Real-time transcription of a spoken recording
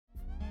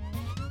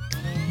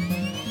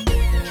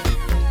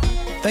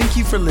Thank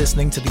you for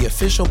listening to the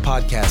official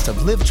podcast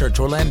of Live Church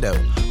Orlando,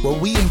 where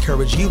we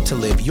encourage you to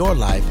live your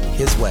life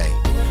His way.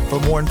 For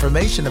more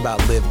information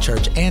about Live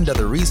Church and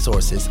other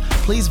resources,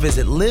 please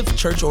visit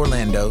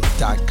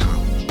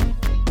livechurchorlando.com.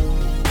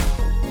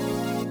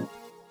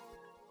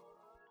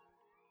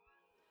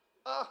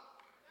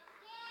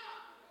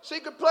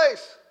 Secret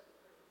place.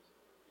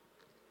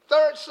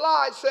 Third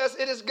slide says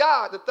it is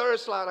God. The third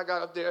slide I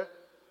got up there.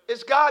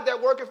 It's God that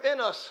worketh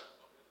in us,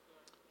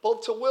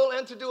 both to will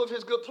and to do of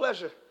His good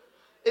pleasure.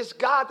 It's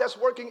God that's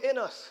working in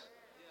us.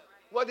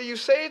 Whether you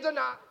saved or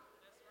not,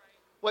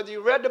 whether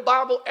you read the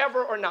Bible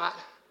ever or not,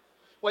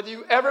 whether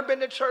you've ever been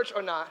to church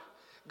or not,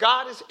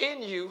 God is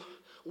in you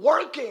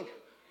working,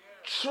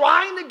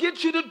 trying to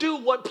get you to do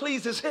what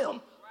pleases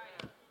Him.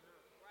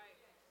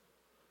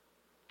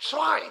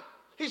 Trying.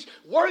 He's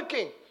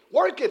working.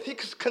 Worketh. He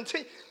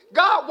continue.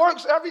 God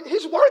works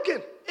He's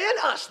working in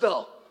us,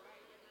 though.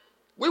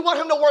 We want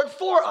Him to work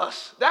for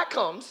us. That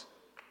comes.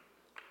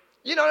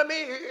 You know what I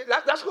mean?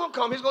 That's going to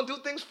come. He's going to do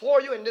things for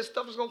you, and this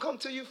stuff is going to come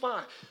to you,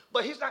 fine.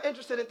 But He's not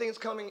interested in things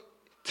coming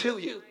to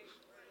you.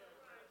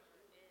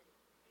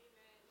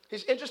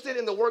 He's interested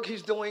in the work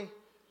He's doing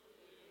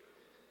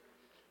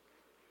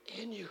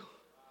in you.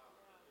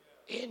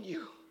 In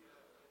you.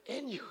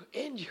 In you.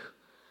 In you.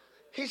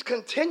 He's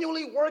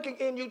continually working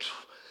in you,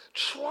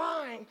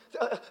 trying,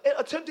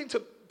 attempting to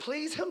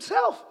please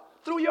Himself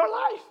through your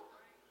life.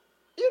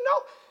 You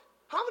know,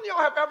 how many of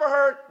y'all have ever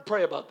heard,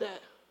 pray about that?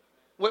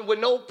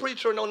 When no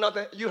preacher, no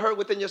nothing, you heard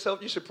within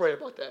yourself, you should pray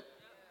about that.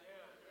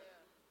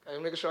 Okay,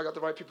 I'm making sure I got the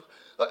right people.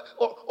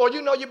 Or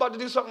you know you're about to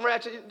do something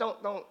ratchet, don't.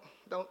 How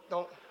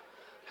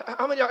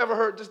many of y'all ever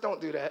heard, just don't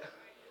do that?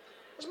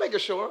 Just making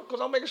sure, because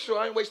I'm making sure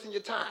I ain't wasting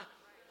your time.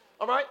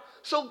 All right?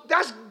 So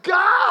that's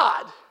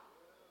God.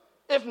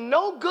 If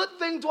no good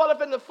thing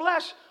dwelleth in the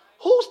flesh,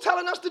 who's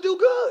telling us to do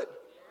good?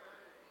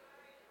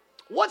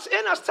 What's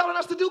in us telling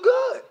us to do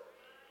good?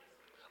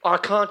 Our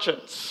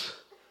conscience.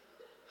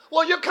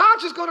 Well, your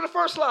conscience, go to the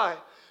first slide.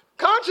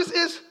 Conscience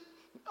is,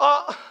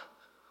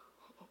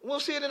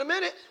 we'll see it in a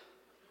minute.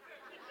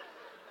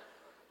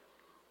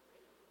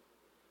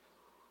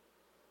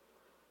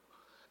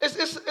 It's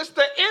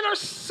the inner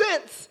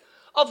sense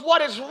of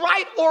what is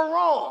right or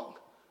wrong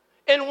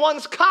in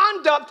one's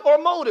conduct or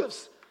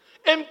motives,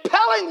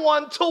 impelling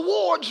one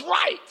towards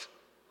right.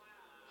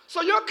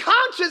 So your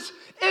conscience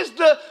is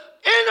the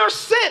inner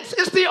sense.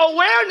 It's the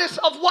awareness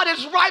of what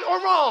is right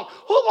or wrong.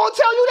 Who gonna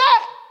tell you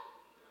that?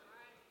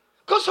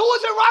 Because who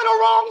is it right or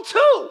wrong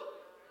to?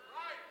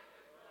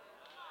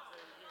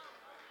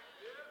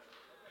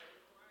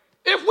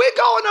 If we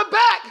go in the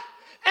back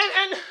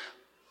and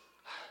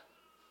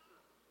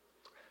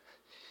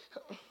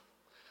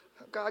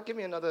God, give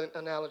me another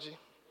analogy.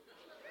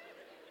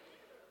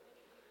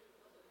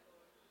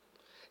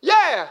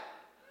 Yeah.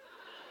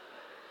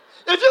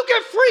 If you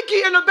get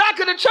freaky in the back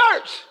of the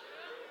church,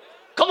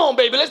 come on,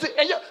 baby, listen.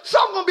 And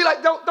some gonna be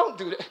like, don't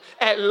do that.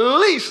 At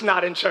least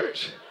not in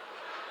church.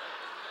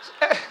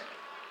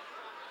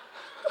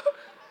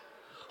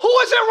 Who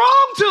is it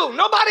wrong to?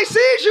 Nobody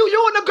sees you.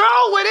 You and the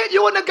girl with it.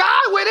 You and the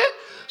guy with it.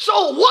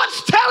 So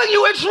what's telling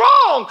you it's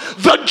wrong?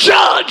 The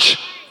judge.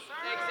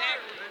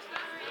 Exactly.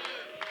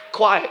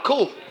 Quiet,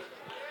 cool.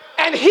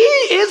 And He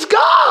is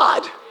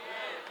God.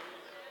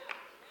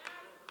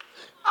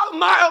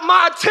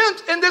 My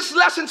attempt in this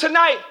lesson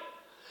tonight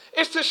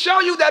is to show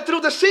you that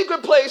through the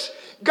secret place,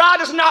 God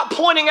is not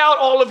pointing out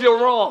all of your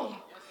wrong.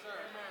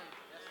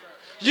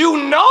 You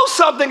know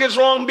something is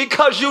wrong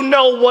because you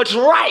know what's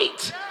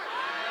right.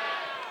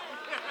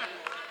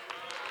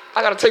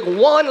 I got to take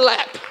one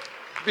lap.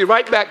 Be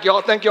right back,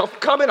 y'all. Thank y'all for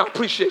coming. I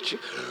appreciate you.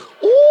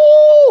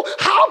 Ooh,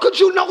 how could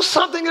you know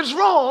something is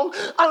wrong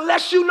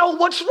unless you know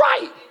what's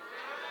right?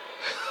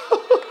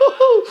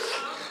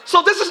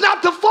 So this is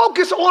not the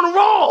focus on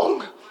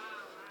wrong.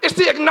 It's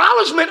the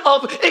acknowledgement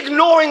of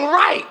ignoring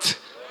right.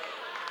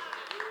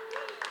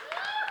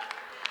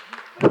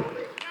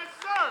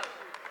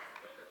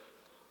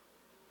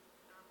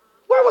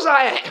 Where was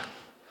I at?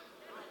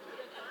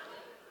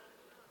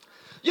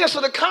 Yeah, so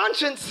the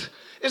conscience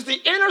is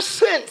the inner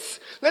sense.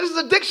 This is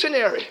a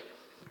dictionary.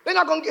 They're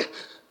not going to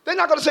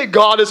say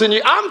God is in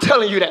you. I'm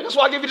telling you that. That's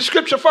why I give you the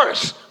scripture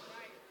first.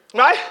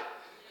 Right?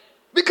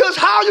 Because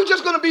how are you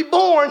just going to be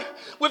born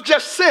with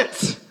just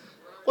sense?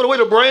 Well, the way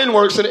the brain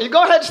works in it.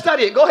 Go ahead and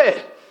study it. Go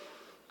ahead.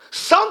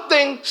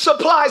 Something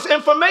supplies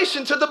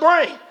information to the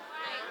brain.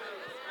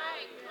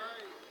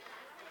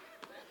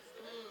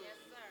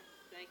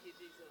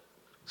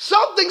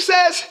 Something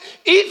says,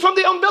 eat from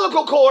the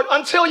umbilical cord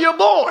until you're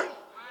born.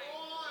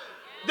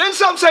 Then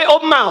some say,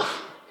 open mouth.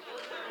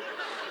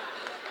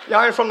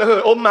 Y'all ain't from the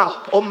hood. Open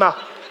mouth. Open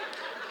mouth.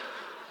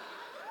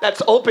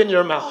 That's open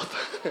your mouth.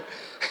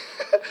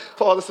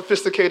 For all the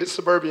sophisticated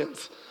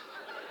suburbians.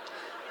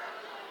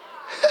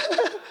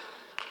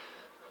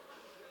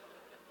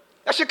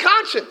 That's your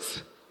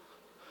conscience.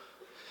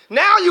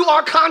 Now you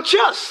are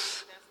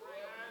conscious.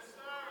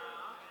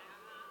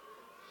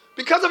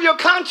 Because of your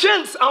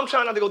conscience. I'm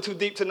trying not to go too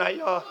deep tonight,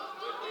 y'all.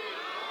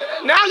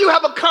 Now you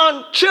have a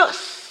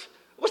conscious.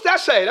 What's that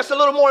say? That's a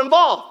little more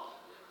involved.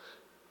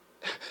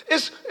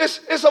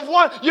 It's of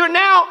one. You're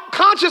now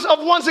conscious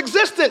of one's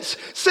existence,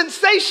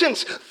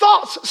 sensations,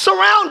 thoughts,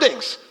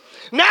 surroundings.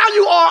 Now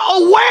you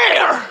are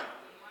aware.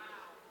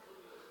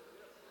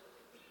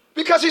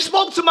 Because he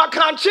spoke to my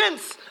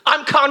conscience,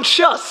 I'm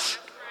conscious.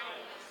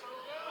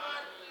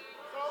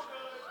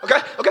 Okay?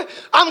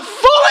 I'm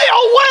fully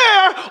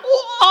aware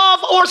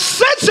of or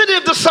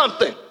sensitive to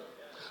something.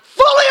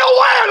 Fully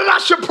aware that I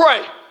should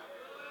pray.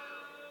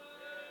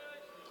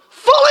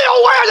 Fully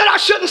aware that I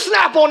shouldn't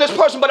snap on this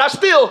person, but I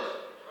still.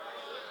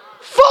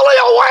 Fully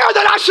aware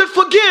that I should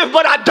forgive,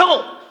 but I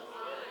don't.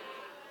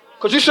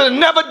 Because you should have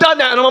never done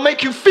that, and I'm going to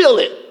make you feel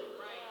it.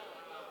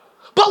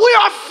 But we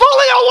are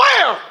fully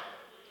aware.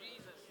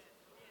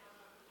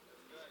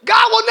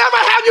 God will never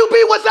have you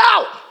be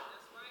without.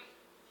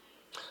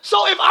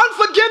 So if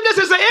unforgiveness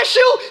is an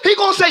issue, he's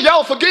going to say,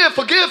 yo, forgive.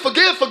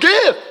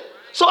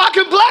 So I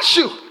can bless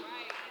you.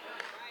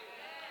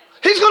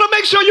 He's going to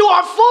make sure you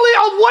are fully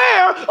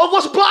aware of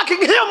what's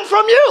blocking him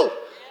from you.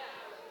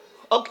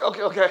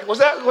 Okay. Was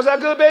that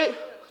good, babe?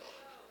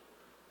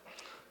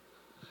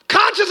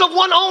 Conscious of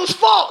one's own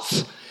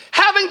faults.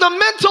 Having the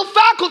mental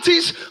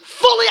faculties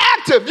fully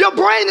active. Your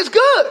brain is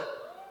good.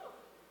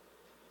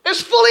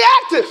 It's fully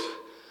active.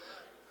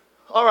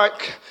 All right,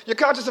 you're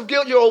conscious of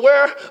guilt. You're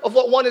aware of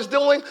what one is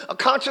doing. A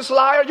conscious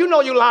liar. You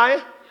know you're lying.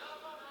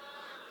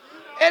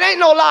 It ain't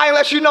no lie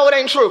unless you know it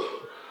ain't true.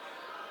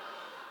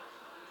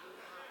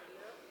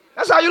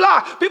 That's how you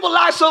lie. People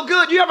lie so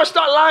good. You ever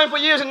start lying for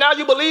years and now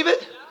you believe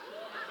it?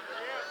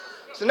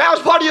 So now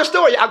it's part of your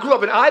story. I grew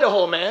up in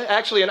Idaho, man.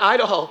 Actually in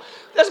Idaho.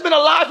 That's been a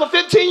lie for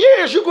 15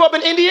 years. You grew up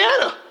in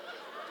Indiana.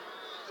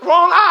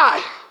 Wrong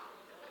eye.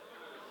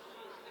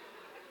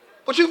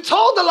 But you've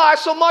told the lie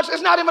so much,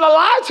 it's not even a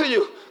lie to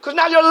you. Because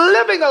now you're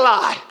living the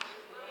lie.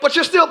 But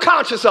you're still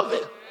conscious of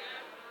it.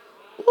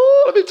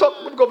 Ooh, let me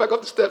go back up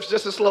the steps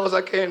just as slow as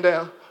I came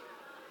down.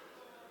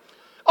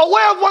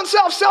 Aware of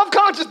oneself,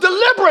 self-conscious,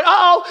 deliberate,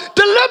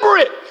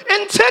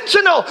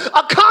 intentional,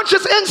 a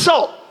conscious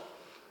insult.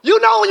 You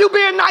know when you're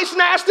being nice,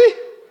 nasty?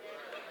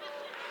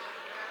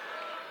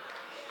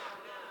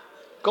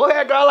 Go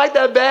ahead, girl, I like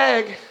that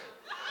bag.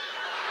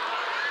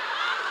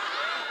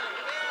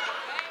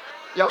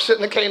 Y'all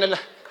shouldn't have came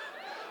tonight.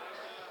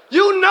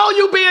 You know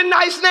you being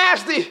nice,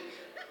 nasty.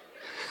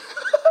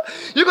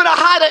 You're going to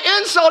hide an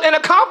insult in a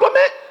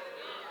compliment?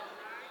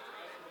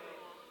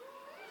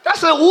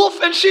 That's a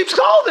wolf in sheep's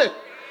clothing.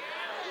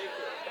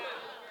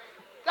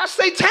 That's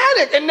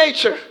satanic in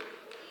nature.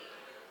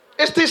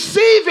 It's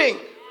deceiving.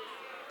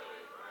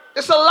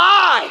 It's a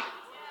lie.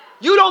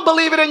 You don't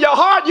believe it in your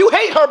heart. You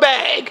hate her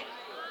bag.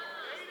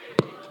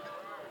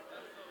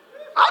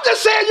 I'm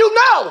just saying you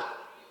know.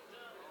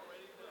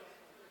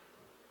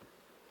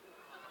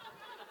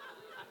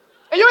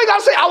 And you ain't got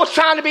to say, I was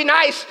trying to be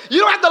nice. You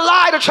don't have to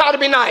lie to try to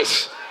be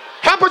nice.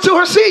 Help her to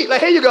her seat. Like,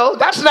 here you go.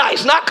 That's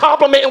nice. Not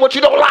complimenting what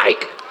you don't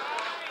like.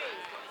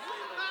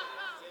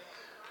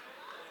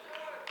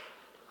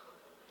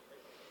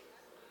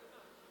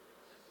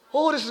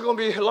 Oh, this is going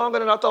to be longer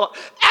than I thought.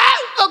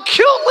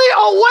 Acutely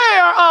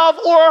aware of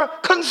or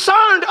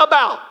concerned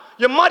about.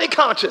 You're money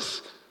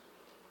conscious.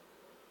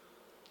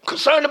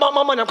 Concerned about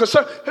my money. I'm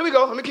concerned. Here we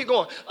go. Let me keep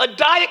going. A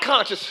diet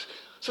conscious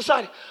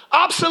society.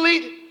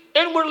 Obsolete,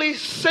 inwardly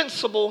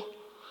sensible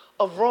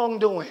of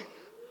wrongdoing.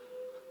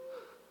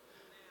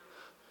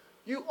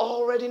 You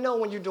already know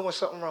when you're doing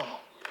something wrong.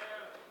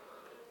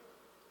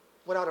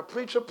 Without a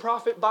preacher,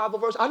 prophet, Bible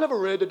verse. I never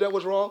read that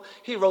was wrong.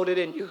 He wrote it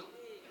in you.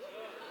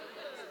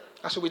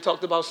 That's what we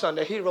talked about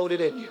Sunday. He wrote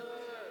it in you.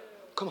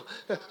 Come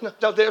on.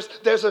 Now there's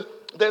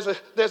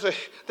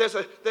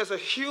a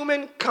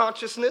human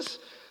consciousness.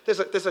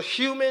 There's a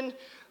human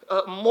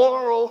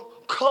moral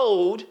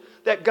code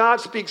that God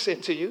speaks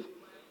into you.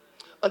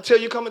 Until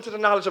you come into the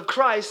knowledge of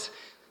Christ,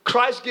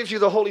 Christ gives you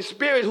the Holy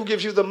Spirit who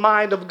gives you the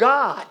mind of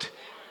God.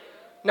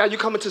 Now you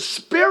come into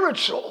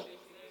spiritual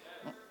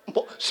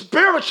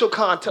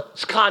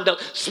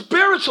conduct,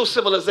 spiritual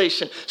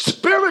civilization,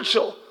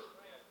 spiritual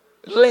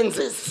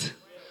lenses.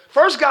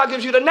 First, God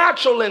gives you the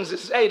natural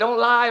lenses. Hey, don't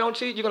lie, don't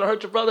cheat. You're going to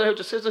hurt your brother, hurt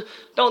your sister.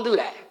 Don't do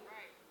that.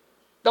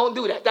 Don't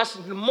do that. That's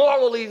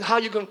morally how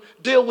you can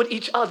deal with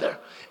each other.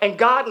 And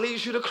God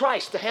leads you to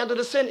Christ to handle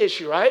the sin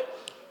issue, right?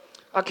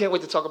 I can't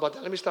wait to talk about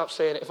that. Let me stop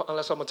saying it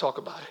unless I'm going to talk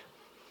about it.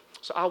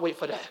 So I'll wait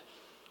for that.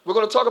 We're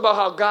going to talk about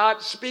how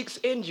God speaks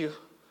in you,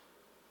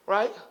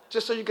 right?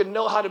 Just so you can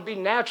know how to be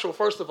natural,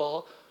 first of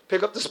all.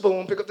 Pick up the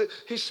spoon,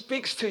 he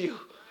speaks to you.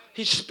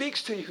 He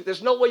speaks to you.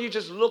 There's no way you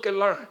just look and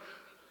learn.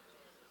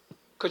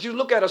 Because you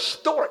look at a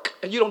stork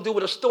and you don't do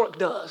what a stork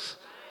does.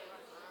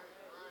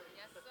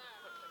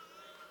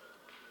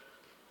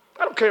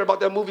 I don't care about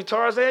that movie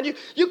Tarzan.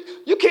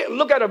 You can't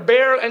look at a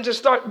bear and just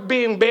start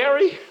being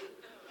Barry.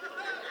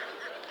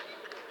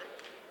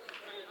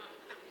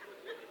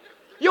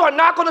 You are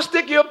not going to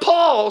stick your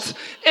paws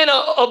in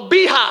a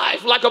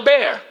beehive like a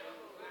bear.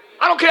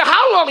 I don't care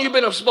how long you've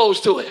been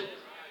exposed to it.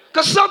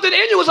 Because something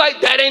in you was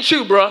like, that ain't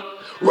you, bro.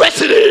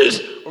 Rest it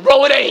is,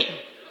 row it ain't.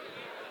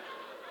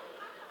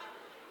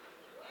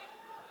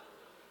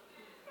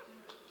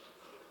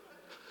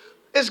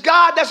 It's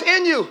God that's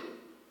in you.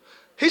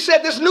 He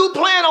said, this new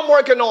plan I'm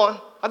working on,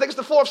 I think it's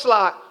the 4th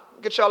slide.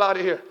 Get y'all out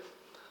of here.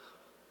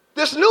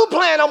 This new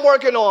plan I'm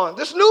working on,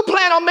 this new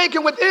plan I'm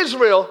making with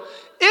Israel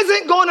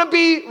isn't going to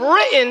be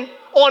written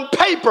on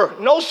paper,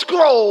 no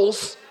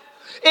scrolls.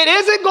 It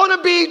isn't going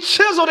to be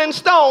chiseled in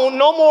stone,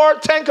 no more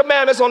 10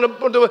 commandments on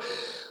the.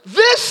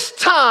 This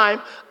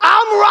time,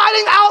 I'm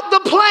writing out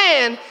the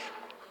plan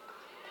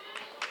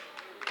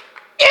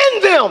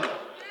in them.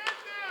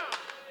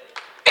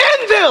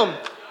 In them.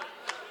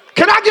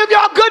 Can I give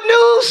y'all good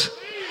news?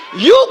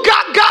 You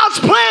got God's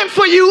plan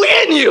for you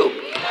in you.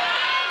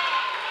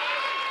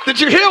 Did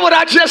you hear what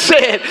I just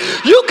said?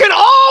 You can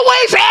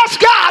always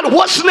ask God,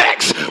 what's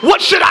next?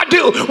 What should I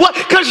do? What?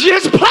 Because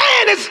his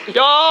plan is,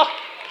 y'all,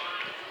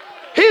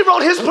 he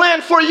wrote his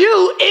plan for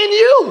you in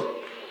you.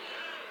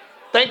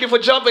 Thank you for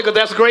jumping, because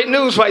that's great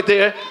news right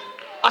there.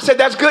 I said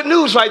that's good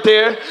news right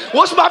there.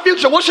 What's my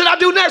future? What should I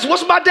do next?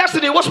 What's my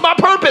destiny? What's my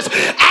purpose?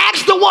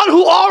 Ask the one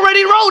who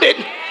already wrote it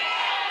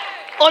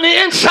on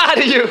the inside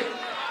of you.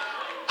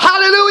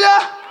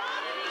 Hallelujah.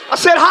 I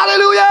said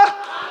hallelujah.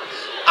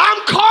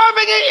 I'm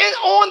carving it in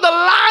on the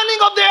lining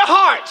of their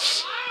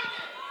hearts.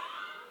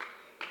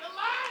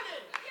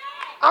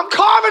 I'm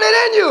carving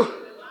it in you.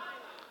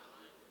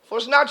 For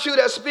it's not you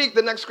that speak,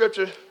 the next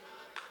scripture.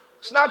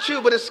 It's not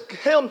you, but it's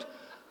him.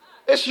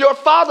 It's your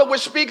Father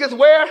which speaketh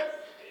where?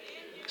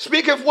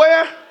 Speaketh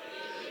where?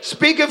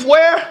 Speaketh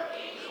where?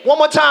 One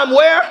more time,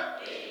 where?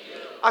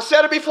 I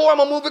said it before, I'm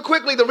going to move it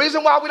quickly. The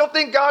reason why we don't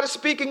think God is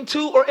speaking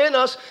to or in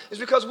us is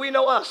because we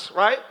know us,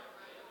 right?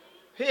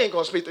 He ain't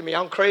going to speak to me.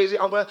 I'm crazy.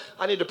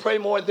 I need to pray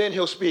more, then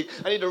he'll speak.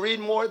 I need to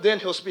read more, then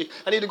he'll speak.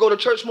 I need to go to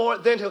church more,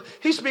 then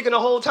he's speaking the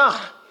whole time.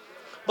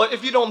 But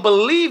if you don't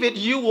believe it,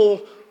 you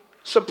will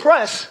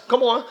suppress.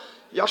 Come on.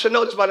 Y'all should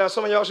know this by now.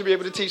 Some of y'all should be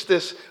able to teach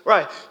this.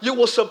 Right. You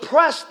will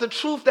suppress the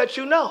truth that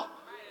you know.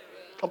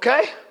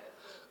 Okay?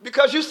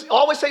 Because you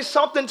always say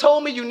something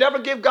told me, you never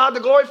give God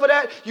the glory for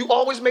that, you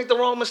always make the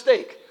wrong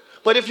mistake.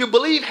 But if you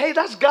believe, hey,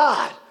 that's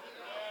God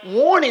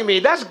warning me,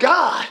 that's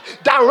God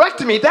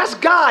directing me, that's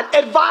God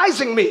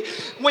advising me.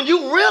 When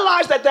you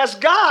realize that that's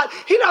God,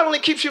 he not only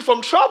keeps you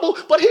from trouble,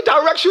 but he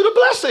directs you to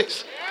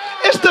blessings.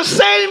 It's the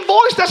same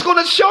voice that's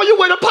going to show you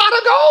where the pot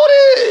of gold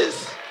is.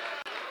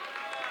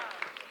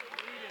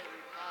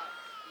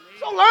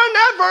 So learn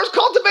that verse,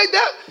 cultivate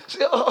that.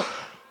 See,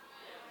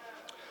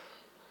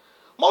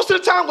 most of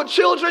the time with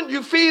children,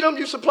 you feed them,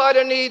 you supply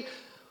their need.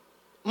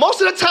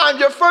 Most of the time,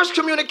 your first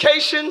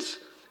communications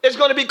is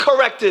going to be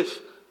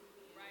corrective.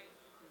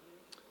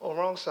 Oh,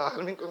 wrong side.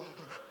 Let me go.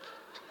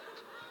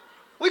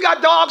 We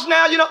got dogs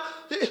now, you know.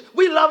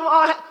 We love them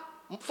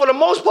all. For the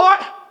most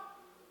part.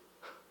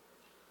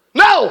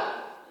 No.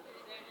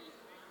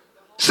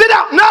 Sit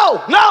down.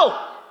 No,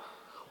 no.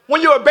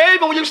 When you're a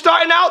baby, when you're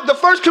starting out, the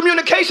first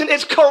communication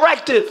is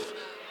corrective.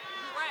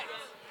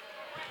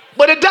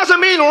 But it doesn't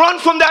mean run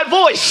from that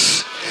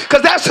voice.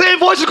 Because that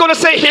same voice is going to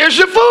say, here's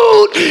your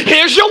food,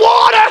 here's your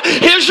water,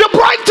 here's your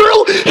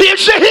breakthrough, here's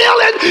your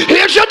healing,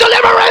 here's your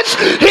deliverance,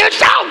 here's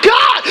our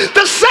God.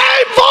 The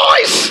same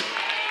voice.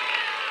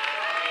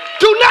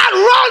 Do not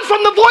run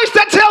from the voice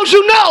that tells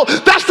you no.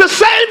 That's the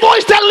same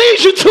voice that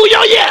leads you to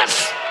your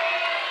yes.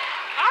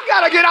 I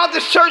got to get out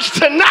this church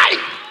tonight.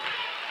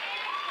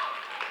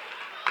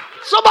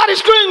 Somebody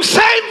scream,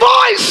 same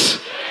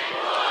voice.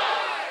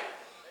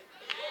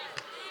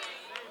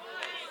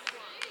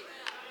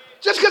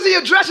 Just because he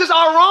addresses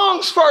our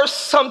wrongs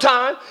first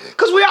sometime,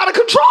 because we're out of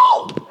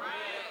control.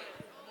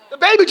 The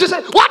baby just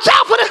said, watch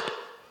out for this.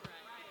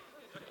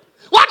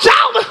 Watch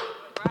out.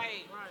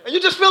 And you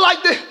just feel like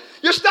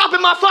you're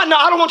stopping my fun. No,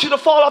 I don't want you to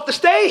fall off the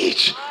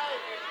stage.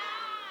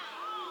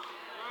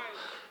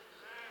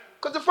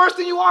 Because the first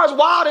thing you are is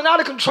wild and out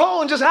of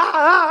control and just,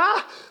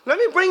 let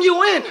me bring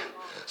you in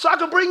so I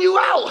can bring you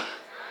out.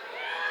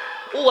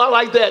 Oh, I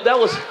like that.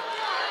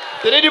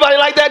 Did anybody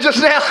like that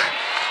just now?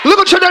 Look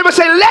at your neighbor and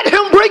say, let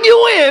him bring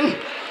you in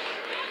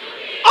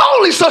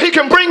only so he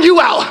can bring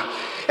you out.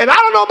 And I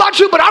don't know about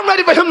you, but I'm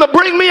ready for him to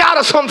bring me out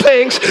of some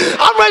things.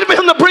 I'm ready for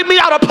him to bring me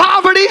out of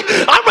poverty.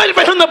 I'm ready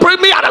for him to bring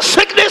me out of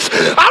sickness.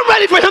 I'm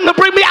ready for him to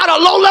bring me out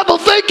of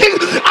low-level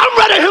thinking. I'm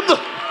ready for him to...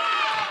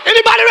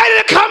 Anybody ready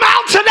to come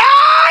out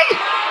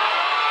tonight?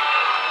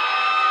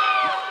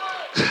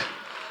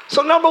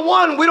 So number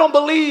one, we don't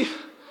believe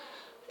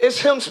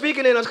it's him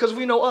speaking in us because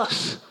we know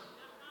us.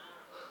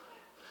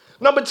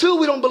 Number two,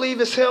 we don't believe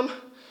it's him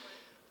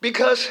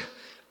because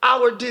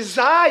our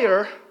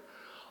desire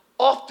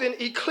often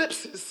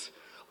eclipses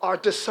our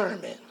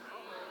discernment.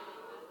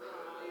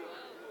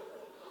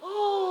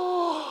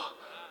 Oh,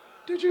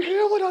 did you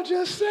hear what I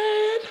just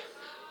said?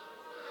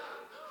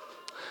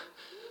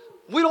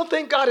 We don't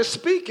think God is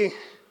speaking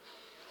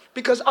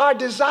because our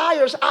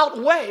desires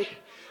outweigh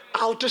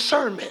our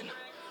discernment.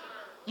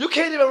 You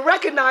can't even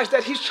recognize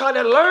that he's trying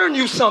to learn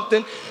you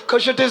something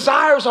because your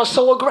desires are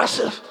so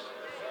aggressive.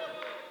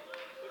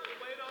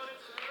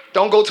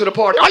 Don't go to the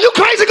party. Are you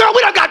crazy, girl?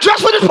 We done got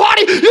dressed for this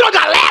party. You done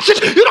got lashes.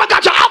 You done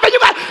got your outfit.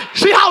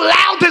 See how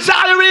loud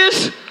desire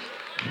is?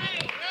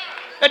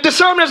 And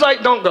discernment is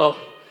like, don't go.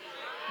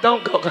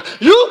 Don't go.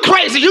 You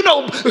crazy. You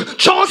know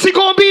Chauncey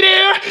gonna be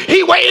there.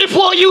 He waiting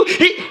for you.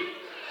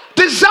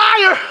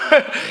 Desire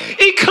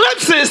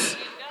eclipses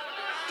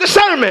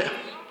discernment.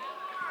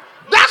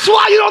 That's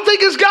why you don't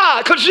think it's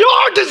God, because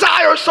your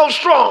desire is so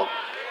strong.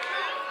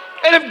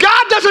 And if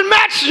God doesn't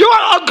match your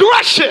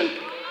aggression,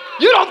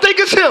 you don't think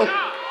it's him.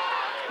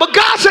 But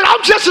God said,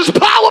 I'm just as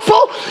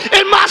powerful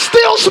in my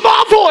still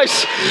small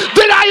voice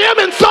than I am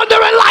in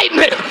thunder and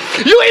lightning.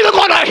 You either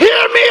going to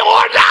hear me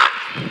or not.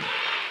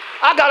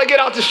 I got to get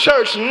out this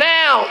church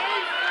now.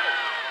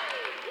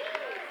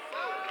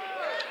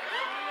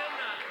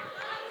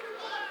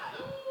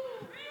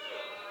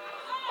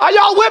 Are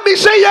y'all with me?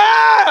 Say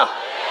yeah.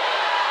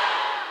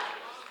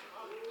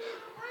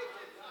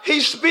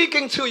 He's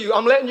speaking to you.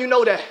 I'm letting you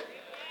know that.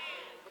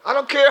 I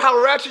don't care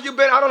how ratchet you've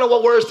been. I don't know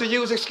what words to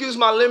use. Excuse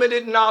my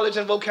limited knowledge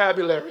and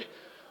vocabulary.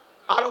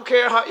 I don't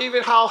care how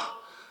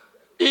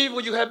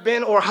evil you have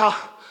been or how,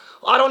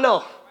 I don't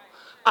know.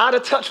 Out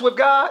of touch with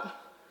God.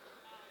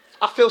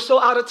 I feel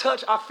so out of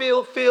touch. I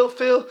feel.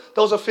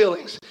 Those are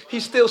feelings.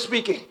 He's still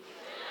speaking.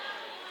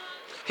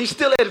 He's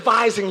still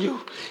advising you.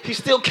 He's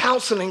still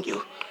counseling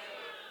you.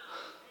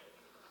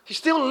 He's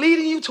still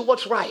leading you to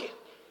what's right.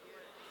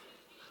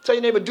 Tell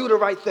your neighbor, do the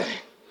right thing.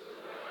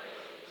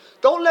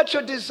 Don't let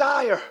your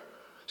desire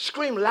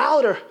scream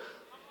louder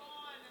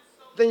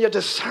than your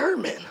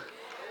discernment.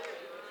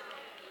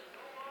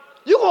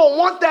 You're going to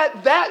want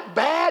that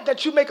bad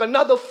that you make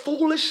another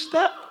foolish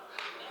step?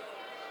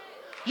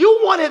 You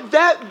want it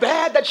that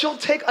bad that you'll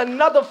take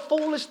another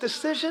foolish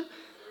decision?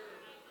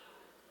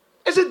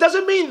 Does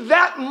it mean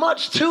that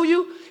much to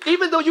you,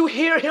 even though you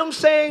hear him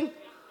saying,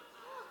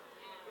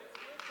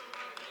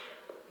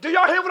 do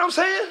y'all hear what I'm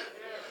saying?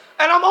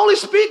 And I'm only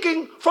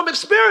speaking from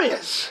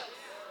experience.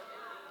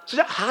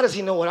 So how does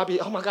he know what I be?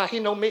 Oh my God, he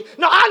know me.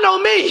 No, I know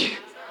me.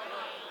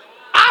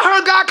 I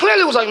heard God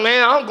clearly was like,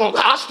 man,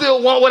 I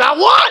still want what I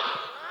want.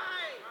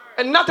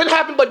 And nothing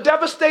happened but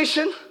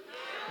devastation,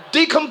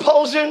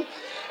 decomposing,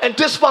 and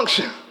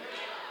dysfunction.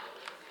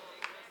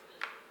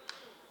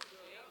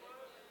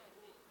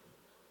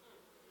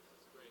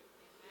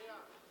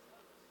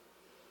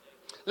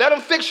 Let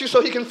him fix you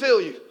so he can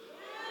fill you.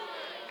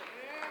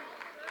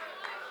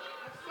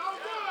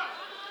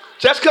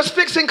 Just because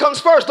fixing comes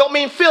first don't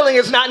mean filling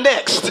is not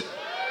next.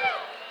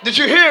 Did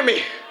you hear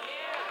me?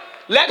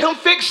 Let him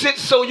fix it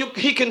so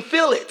he can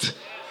fill it.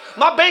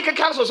 My bank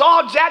accounts was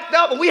all jacked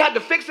up and we had to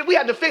fix it. We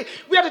had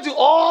to do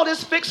all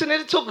this fixing.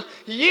 And it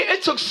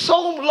took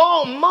so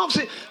long, months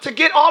to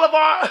get all of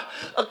our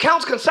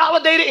accounts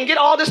consolidated and get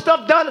all this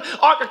stuff done.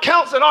 Our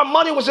accounts and our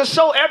money was just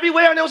so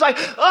everywhere. And it was like,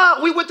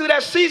 we went through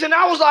that season.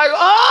 I was like,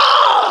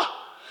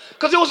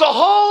 because it was a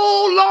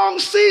whole long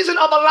season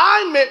of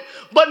alignment,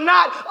 but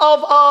not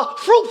of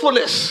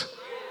fruitfulness.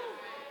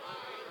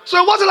 So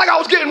it wasn't like I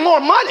was getting more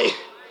money,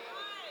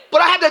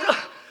 but I had to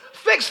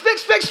fix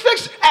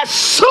as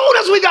soon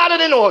as we got it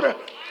in order.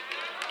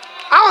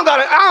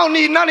 I don't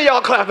need none of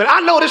y'all clapping. I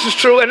know this is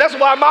true, and that's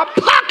why my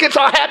pockets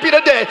are happy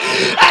today.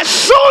 As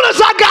soon as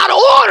I got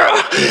order,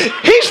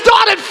 he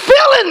started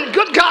filling,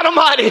 good God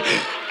Almighty.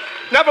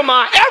 Never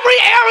mind. Every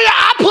area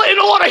I put in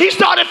order, he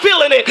started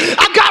feeling it.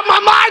 I got my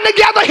mind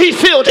together, he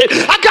filled it.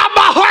 I got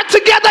my heart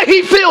together, he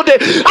filled it.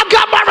 I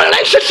got my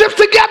relationships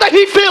together,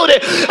 he filled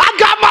it. I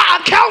got my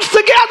accounts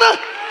together.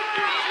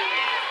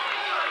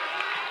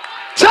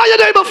 Tell your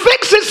neighbor,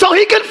 fix it so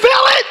he can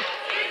fill it.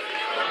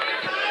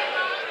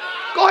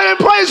 Go ahead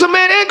and praise him,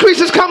 man.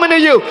 Increase is coming to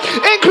you.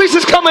 Increase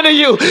is coming to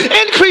you.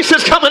 Increase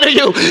is coming to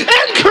you.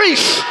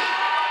 Increase.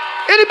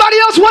 Anybody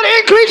else want to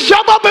increase?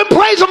 Jump up and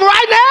praise him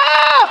right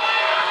now.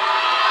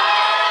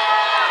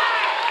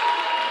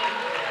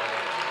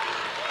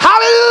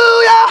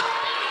 Hallelujah.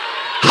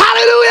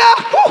 Hallelujah.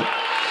 Woo.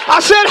 I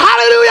said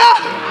hallelujah.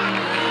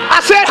 I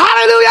said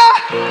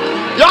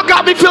hallelujah. Y'all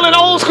got me feeling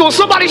old school.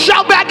 Somebody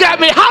shout back at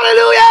me.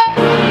 Hallelujah.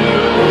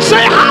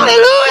 Say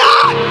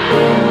hallelujah.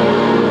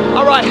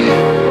 All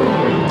right.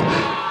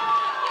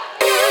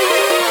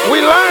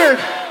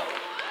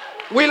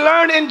 We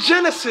learn in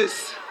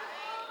Genesis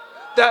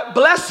that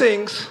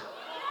blessings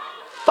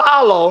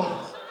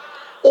follow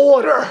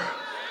order.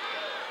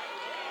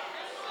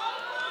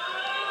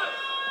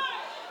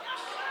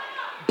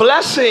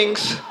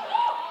 Blessings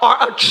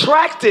are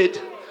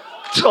attracted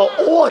to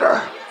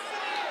order.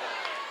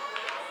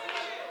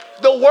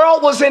 The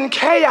world was in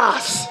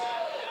chaos.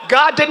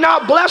 God did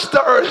not bless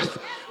the earth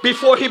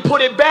before he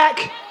put it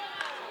back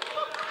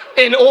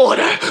in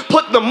order.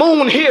 Put the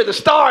moon here, the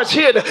stars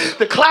here,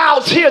 the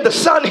clouds here, the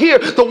sun here,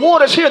 the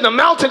waters here, the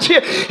mountains here.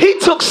 He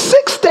took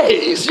 6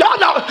 days. Y'all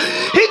know,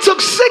 he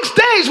took 6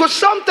 days, with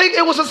some think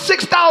it was a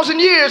 6,000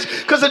 years,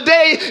 because a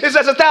day is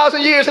as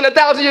 1,000 years and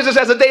 1,000 years is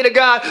as a day to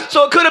God.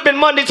 So it could have been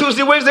Monday,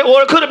 Tuesday, Wednesday,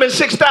 or it could have been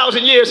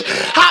 6,000 years.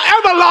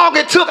 However long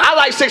it took, I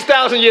like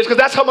 6,000 years because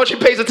that's how much he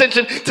pays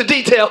attention to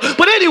detail.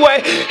 But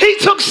anyway, he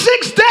took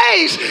 6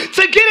 days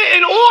to get it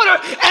in order,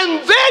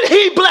 and then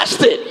he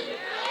blessed it.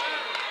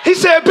 He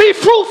said, be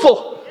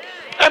fruitful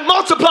and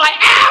multiply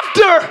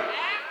after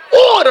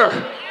order.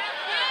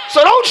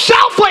 So don't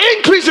shout for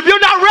increase if you're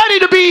not ready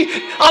to be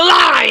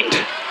aligned.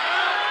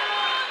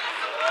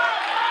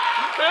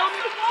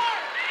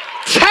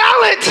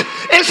 Talent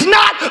is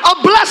not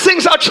a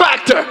blessings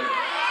attractor.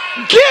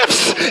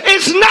 Gifts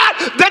is not,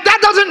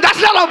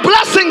 that's not a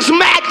blessings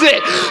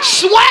magnet.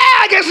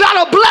 Swag is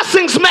not a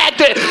blessings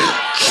magnet.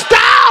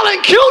 Style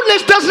and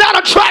cuteness does not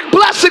attract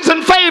blessings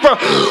and favor.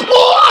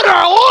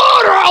 Order,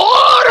 order,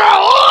 order,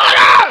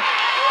 order.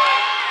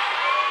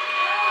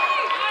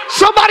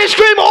 Somebody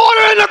scream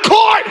order in the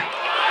court.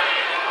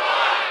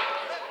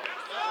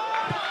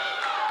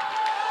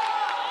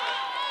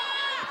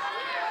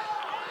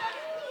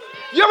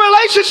 Your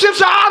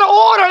relationships are out of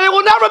order. They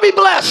will never be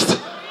blessed.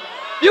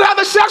 You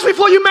having sex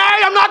before you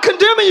marry, I'm not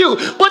condemning you.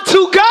 But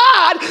to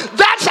God,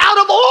 that's out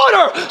of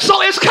order.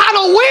 So it's kind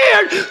of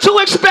weird to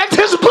expect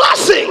his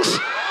blessings.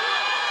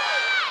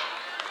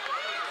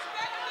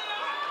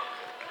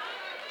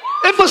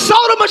 If a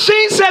soda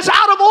machine says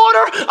out of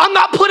order, I'm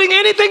not putting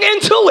anything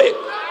into it.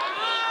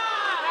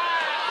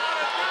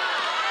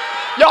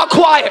 Y'all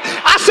quiet.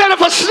 I said if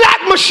a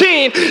snack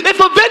machine, if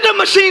a vending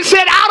machine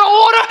said out of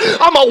order,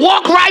 I'm going to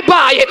walk right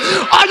by it.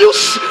 Aren't you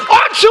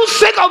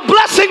sick of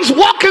blessings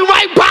walking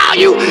right by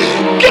you?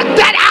 Get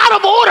that out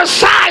of order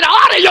sign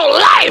out of your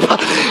life.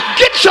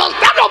 Get your...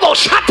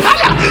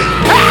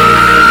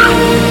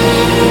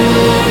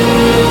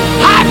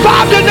 High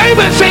five the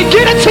neighbor and say,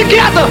 get it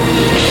together.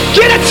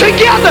 Get it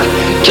together.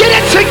 Get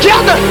it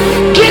together.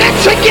 Get it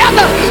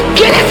together.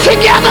 Get it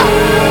together.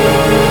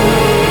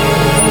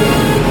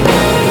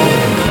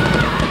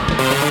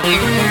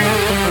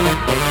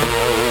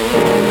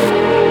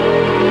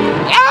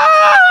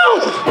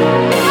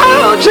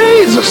 Oh,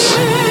 Jesus.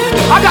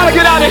 I got to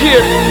get out of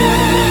here.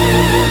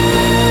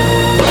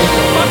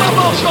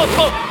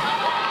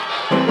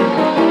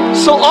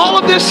 So all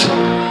of this,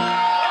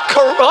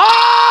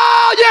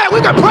 oh yeah,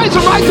 we can praise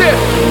him right there.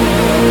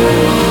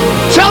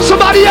 Tell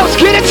somebody else,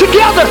 get it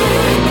together.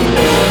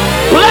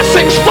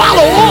 Blessings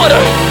follow order.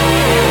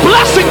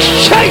 Blessings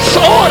chase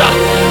order.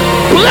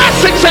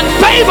 Blessings and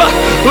favor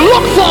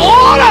look for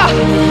order.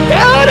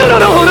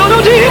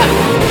 No, dear.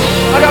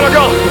 I gotta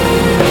go.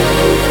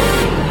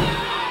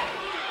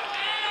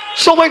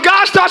 So when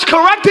God starts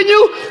correcting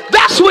you,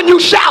 that's when you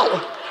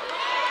shout.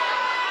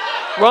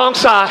 Wrong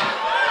side.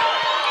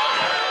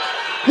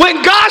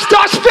 When God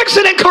starts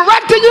fixing and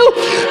correcting you,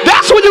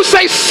 that's when you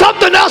say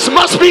something else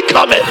must be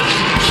coming.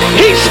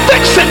 He's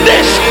fixing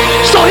this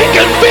so he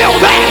can feel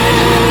that.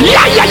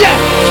 Yeah.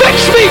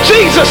 Fix me,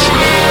 Jesus.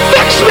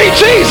 Fix me,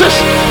 Jesus.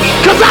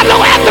 Because I know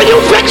after you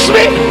fix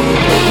me,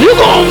 you're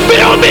going to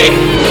feel me.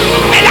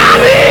 And I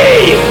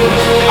need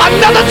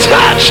another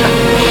touch.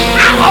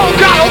 Oh,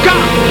 God.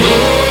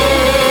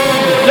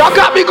 Y'all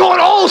got me going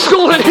old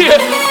school in here.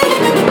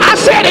 I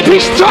said if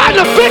he's trying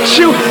to fix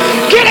you,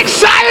 get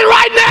excited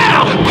right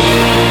now.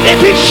 If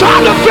he's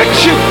trying to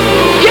fix you,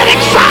 get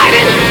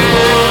excited.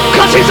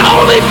 Because he's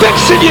only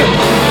fixing you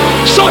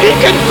so he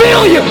can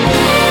fill you.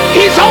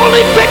 He's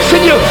only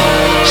fixing you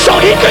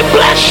so he can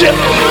bless you.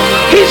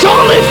 He's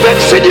only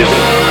fixing you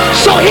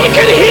so he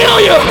can heal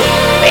you.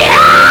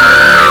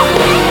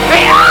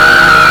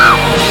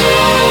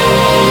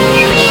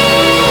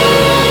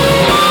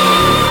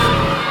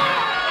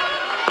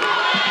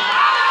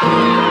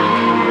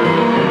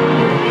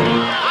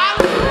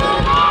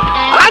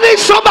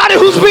 Somebody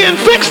who's being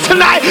fixed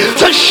tonight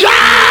to shout.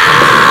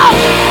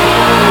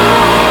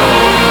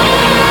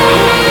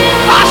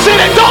 I said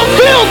it don't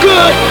feel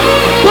good,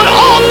 but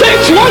all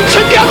things work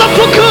together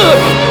for good.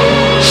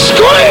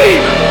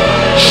 Scream,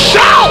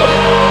 shout,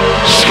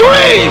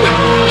 scream,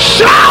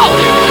 shout,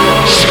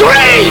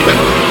 scream,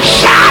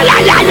 shout.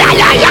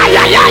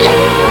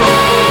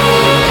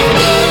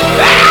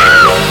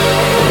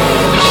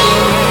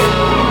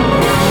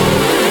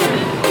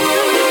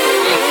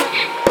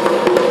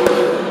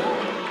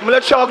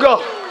 Let y'all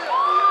go.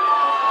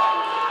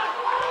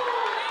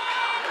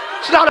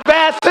 It's not a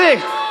bad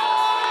thing.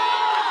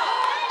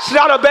 It's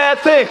not a bad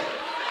thing.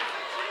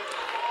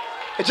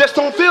 It just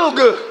don't feel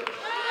good.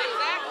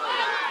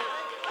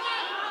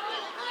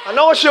 I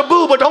know it's your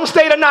boo, but don't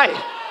stay tonight.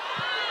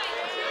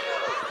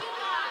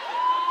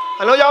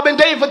 I know y'all been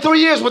dating for 3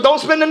 years, but don't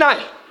spend the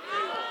night.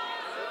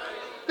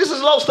 This is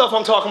low stuff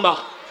I'm talking about.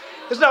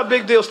 It's not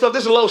big deal stuff.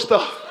 This is low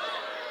stuff.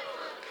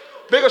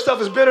 Bigger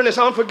stuff is bitterness,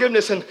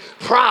 unforgiveness, and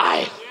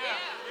pride.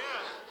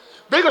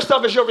 Bigger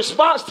stuff is your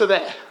response to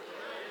that.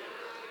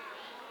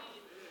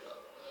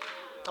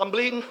 I'm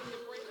bleeding.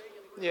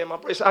 Yeah, my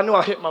braces. I know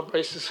I hit my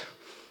braces.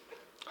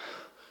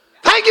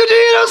 Thank you,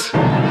 Jesus.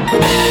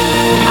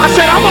 I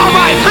said, I'm all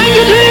right. Thank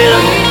you,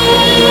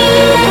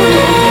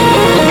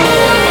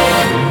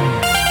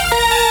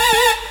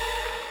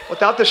 Jesus.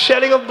 Without the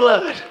shedding of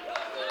blood,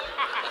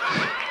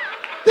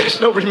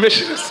 there's no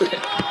remission of sin.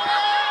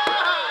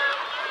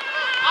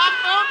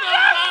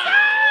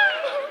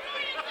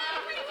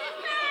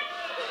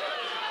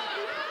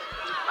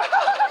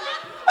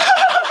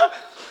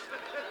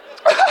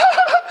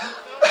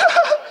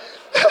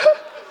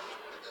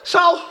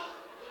 So,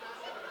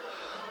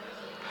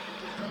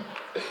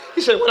 he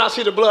said, when I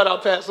see the blood, I'll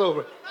pass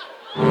over.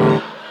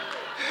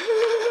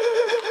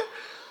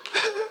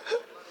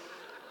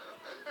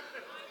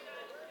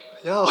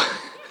 Yo,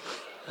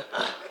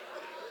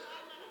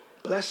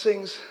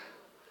 Blessings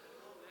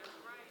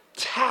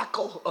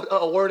tackle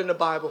a word in the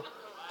Bible.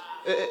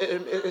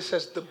 It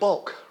says the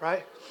bulk,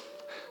 right?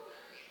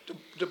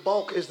 The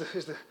bulk is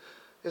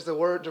the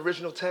word, the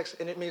original text,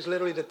 and it means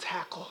literally to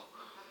tackle.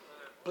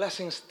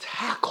 Blessings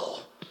tackle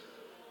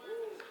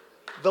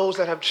those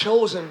that have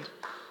chosen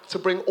to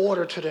bring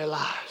order to their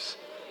lives.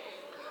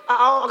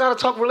 I got to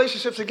talk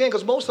relationships again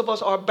because most of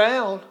us are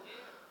bound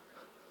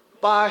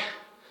by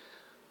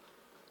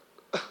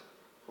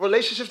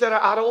relationships that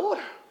are out of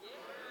order.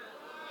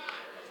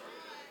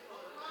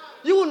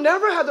 You will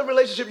never have the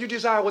relationship you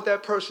desire with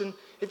that person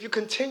if you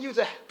continue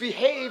to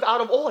behave out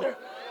of order.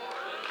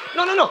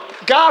 No.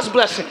 God's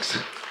blessings.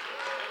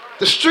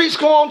 The streets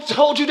going to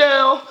hold you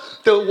down.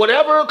 The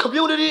whatever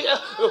community,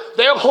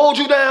 they'll hold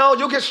you down.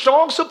 You'll get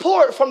strong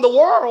support from the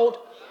world.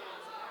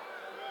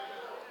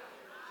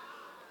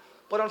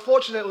 But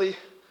unfortunately,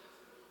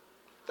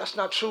 that's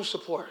not true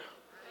support.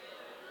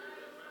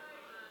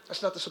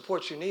 That's not the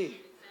support you need.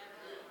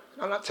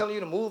 I'm not telling you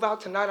to move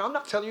out tonight. I'm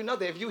not telling you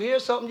nothing. If you hear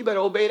something, you better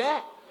obey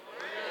that.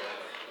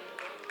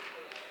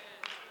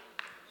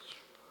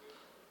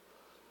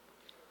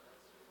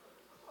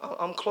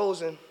 I'm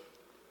closing.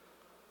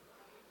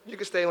 You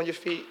can stay on your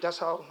feet. That's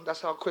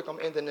how quick I'm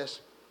ending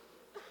this.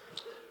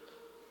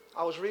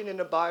 I was reading in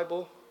the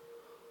Bible,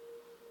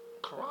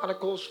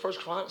 Chronicles, First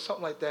Chronicles,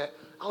 something like that.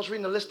 I was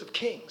reading a list of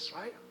kings,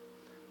 right?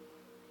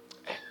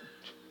 And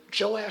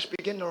Joash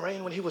began to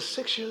reign when he was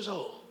 6 years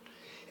old.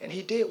 And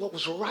he did what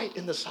was right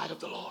in the sight of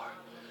the Lord.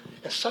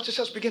 And such and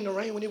such began to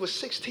reign when he was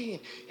 16.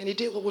 And he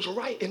did what was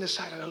right in the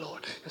sight of the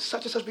Lord. And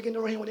such and such began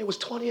to reign when he was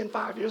 20 and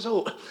 5 years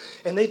old.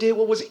 And they did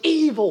what was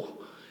evil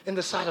in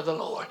the sight of the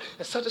Lord.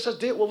 And such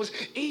did what was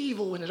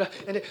evil.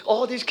 And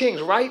all these kings,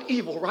 right,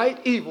 evil, right,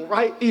 evil,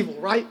 right, evil,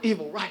 right,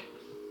 evil, right.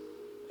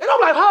 And I'm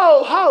like,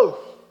 ho.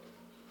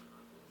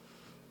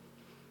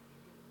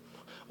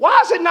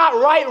 Why is it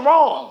not right,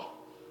 wrong?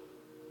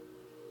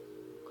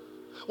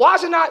 Why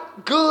is it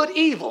not good,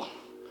 evil?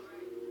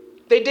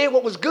 They did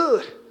what was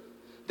good.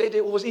 They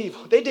did what was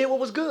evil. They did what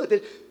was good.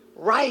 They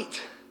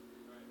right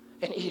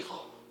and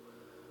evil.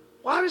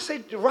 Why did it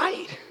say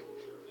right?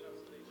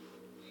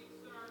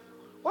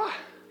 Why?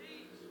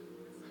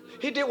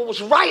 He did what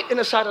was right in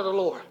the sight of the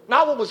Lord,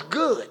 not what was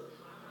good.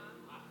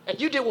 And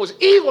you did what was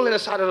evil in the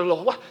sight of the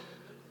Lord. Why?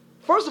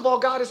 First of all,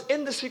 God is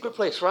in the secret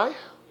place, right?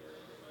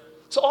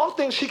 So all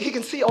things, he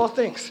can see all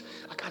things.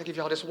 I got to give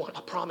y'all this one.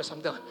 I promise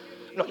I'm done.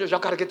 No, y'all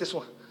got to get this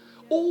one.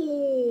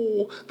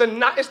 Ooh,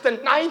 it's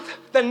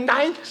the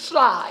ninth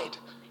slide.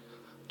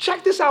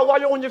 Check this out while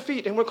you're on your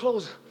feet and we're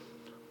closing.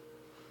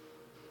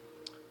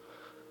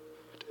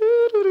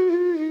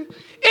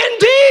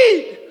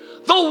 Indeed,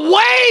 the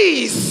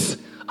ways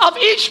of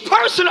each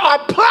person are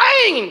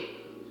plain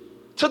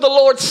to the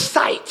Lord's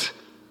sight.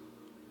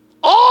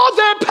 All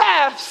their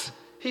paths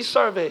he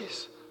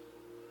surveys.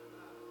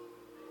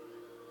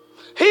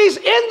 He's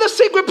in the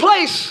secret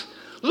place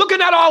looking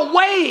at our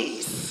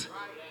ways.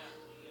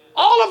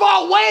 All of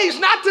our ways,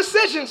 not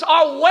decisions,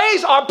 our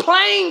ways are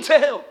plain to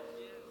him.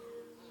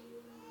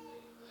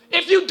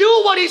 If you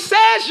do what he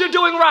says, you're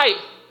doing right.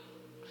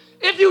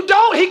 If you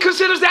don't, he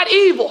considers that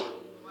evil.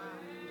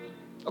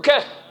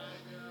 Okay?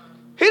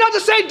 He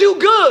doesn't say do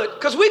good,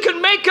 because we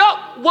can make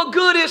up what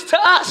good is to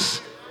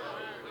us.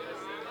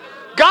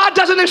 God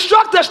doesn't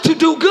instruct us to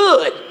do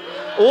good.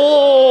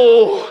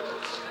 Oh.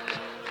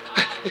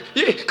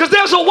 Because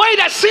there's a way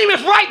that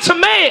seemeth right to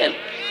man.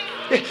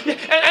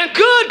 And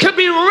good can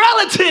be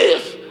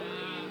relative.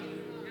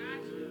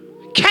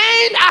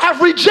 Cain, I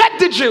have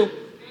rejected you.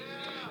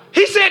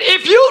 He said,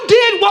 if you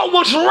did what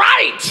was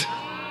right,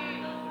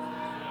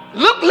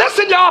 look,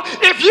 listen, y'all,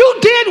 if you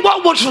did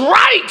what was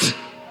right,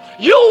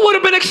 you would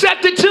have been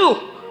accepted too.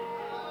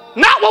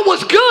 Not what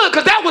was good,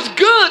 because that was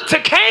good to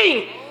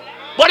Cain.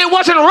 But it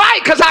wasn't right,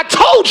 because I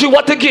told you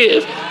what to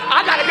give.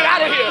 I got to get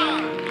out of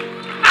here.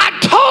 I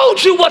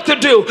told you what to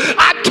do.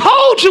 I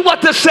told you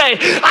what to say.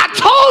 I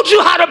told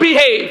you how to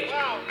behave.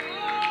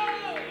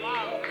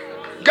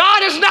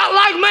 God is not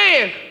like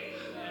man.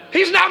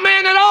 He's not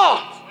man at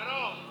all.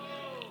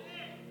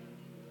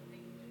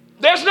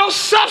 There's no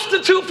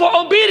substitute for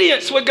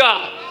obedience with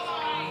God.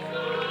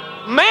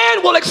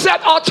 Man will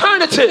accept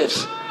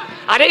alternatives.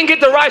 I didn't get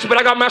the rice, but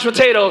I got mashed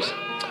potatoes.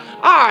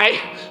 All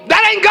right,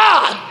 that ain't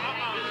God.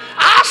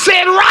 I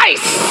said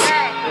rice.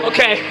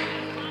 Okay.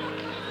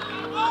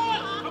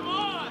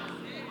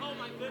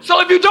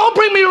 So if you don't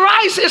bring me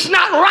rice, it's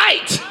not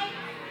right.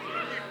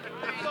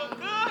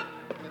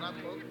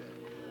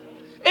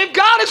 If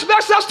God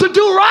expects us to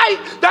do right,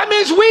 that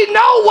means we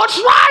know what's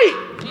right.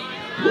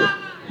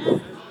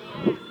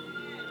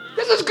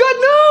 This is good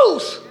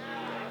news.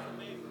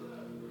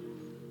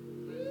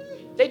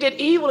 They did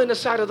evil in the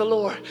sight of the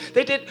Lord.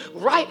 They did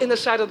right in the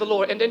sight of the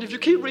Lord. And then if you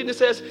keep reading, it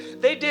says,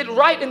 they did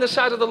right in the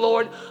sight of the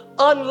Lord,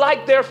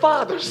 unlike their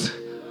fathers.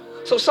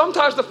 So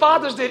sometimes the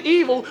fathers did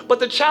evil, but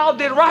the child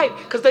did right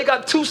because they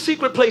got two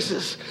secret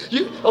places.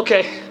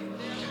 Okay.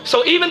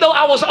 So even though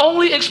I was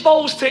only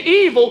exposed to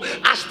evil,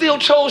 I still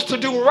chose to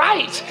do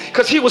right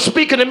because he was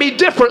speaking to me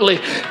differently.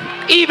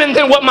 even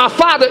than what my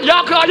father.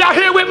 Y'all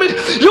here with me?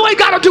 You ain't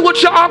got to do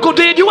what your uncle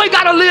did. You ain't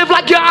got to live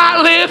like your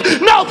aunt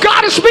lived. No,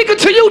 God is speaking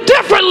to you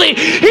differently.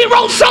 He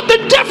wrote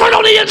something different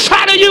on the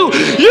inside of you.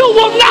 You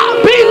will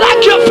not be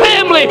like your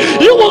family.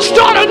 You will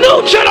start a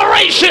new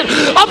generation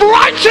of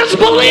righteous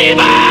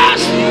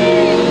believers.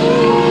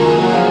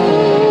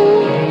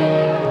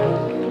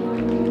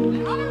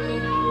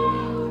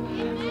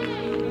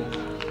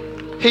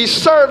 He's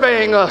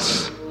surveying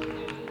us.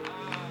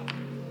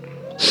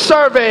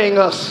 Surveying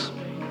us.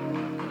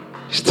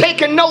 He's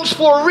taking notes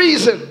for a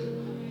reason.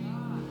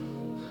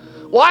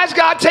 Why is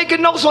God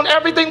taking notes on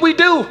everything we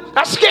do?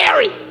 That's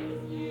scary.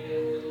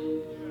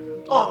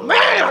 Oh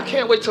man, I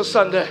can't wait till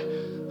Sunday.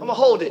 I'm gonna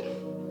hold it.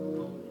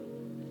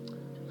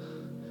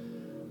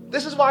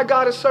 This is why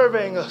God is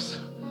surveying us.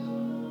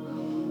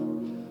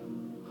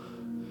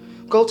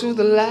 Go to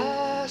the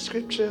last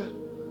scripture.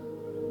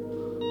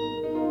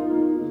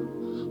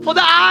 For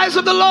the eyes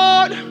of the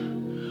Lord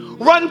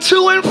run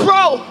to and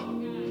fro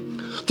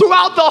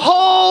throughout the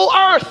whole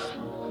earth.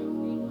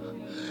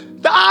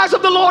 The eyes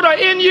of the Lord are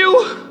in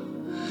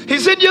you.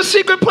 He's in your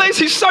secret place.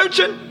 He's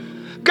searching.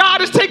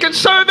 God is taking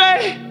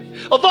survey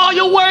of all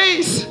your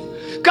ways.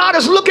 God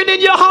is looking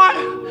in your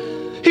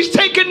heart. He's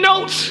taking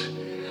notes,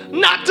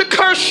 not to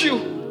curse you,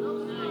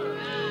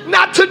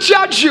 not to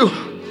judge you,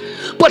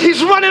 but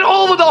he's running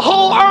over the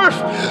whole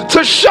earth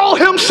to show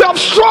himself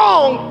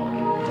strong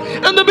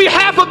in the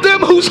behalf of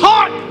them whose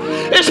heart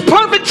is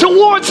perfect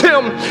towards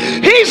him.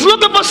 He's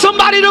looking for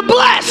somebody to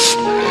bless.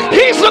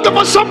 He's looking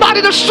for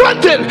somebody to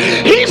strengthen.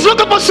 He's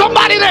looking for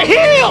somebody to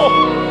heal.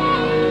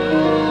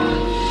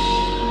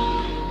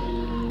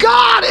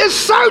 God is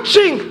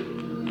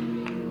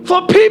searching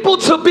for people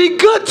to be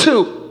good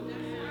to.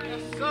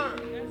 Yes, sir.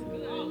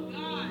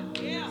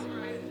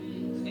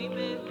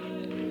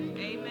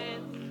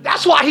 Amen.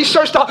 That's why he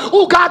searched out.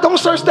 Oh, God, don't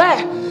search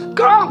that.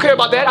 Girl, I don't care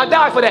about that. I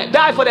die for that.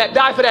 Die for that.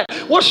 Die for that.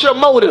 What's your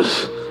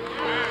motive?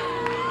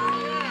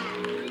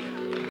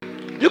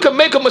 You can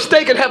make a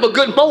mistake and have a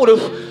good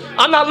motive.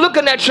 I'm not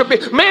looking at your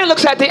man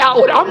looks at the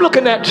outward. I'm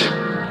looking at you.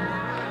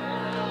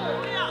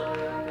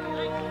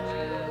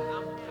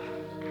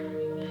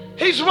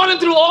 He's running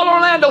through all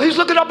Orlando. He's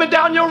looking up and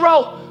down your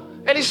row,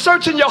 and he's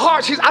searching your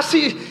hearts. I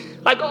see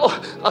like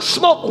a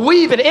smoke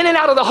weaving in and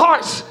out of the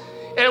hearts,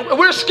 and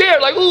we're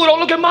scared. Like, ooh, don't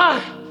look at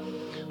mine.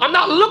 I'm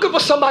not looking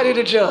for somebody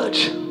to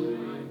judge.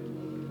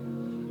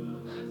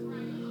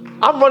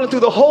 I'm running through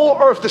the whole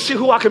earth to see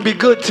who I can be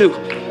good to.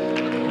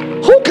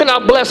 Who can I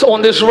bless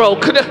on this row?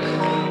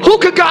 Who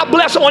could God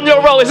bless on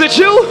your row? Is it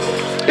you?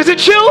 Is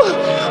it you?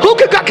 Who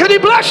could God? Can he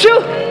bless you?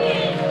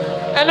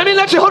 And let me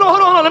let you. Hold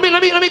on. Let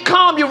me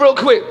calm you real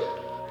quick.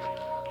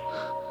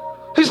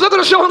 He's looking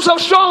to show himself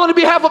strong on the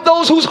behalf of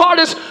those whose heart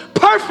is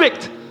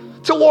perfect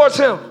towards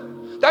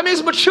him. That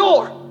means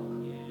mature.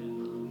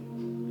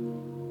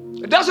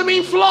 It doesn't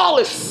mean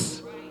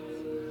flawless.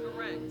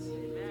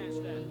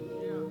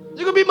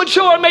 You can be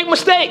mature and make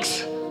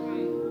mistakes.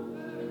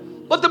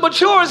 But the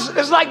mature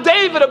is like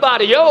David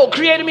about it. Yo,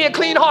 created me a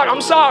clean heart. I'm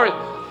sorry.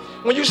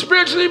 When you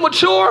spiritually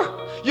mature,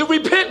 you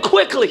repent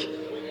quickly.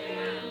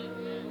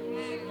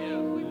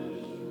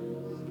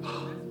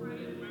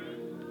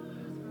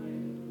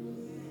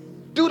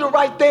 Do the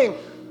right thing.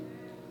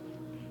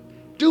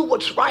 Do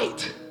what's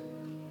right.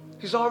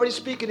 He's already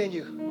speaking in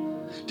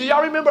you. Do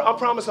y'all remember? I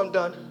promise I'm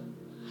done.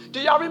 Do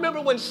y'all remember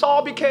when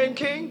Saul became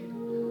king?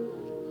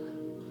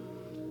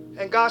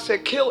 And God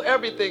said, kill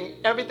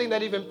everything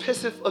that even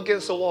pisseth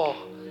against a wall.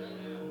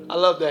 I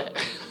love that.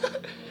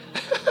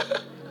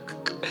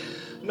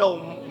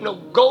 No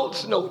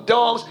goats, no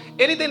dogs,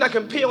 anything that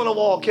can pee on a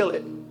wall, kill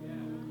it.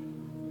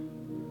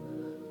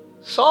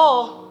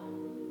 Saul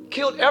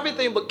killed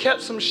everything but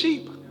kept some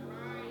sheep.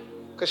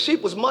 Because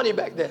sheep was money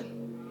back then.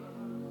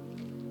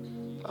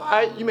 All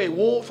right, you made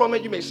wool from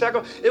it, you made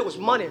sacrifice. It was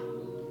money.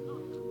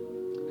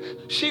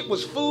 Sheep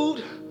was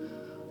food.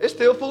 It's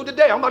still food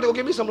today. I'm about to go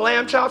get me some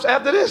lamb chops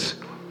after this.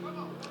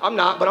 I'm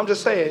not, but I'm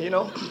just saying, you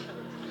know.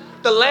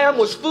 The lamb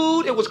was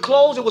food, it was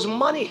clothes, it was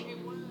money.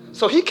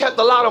 So he kept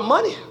a lot of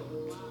money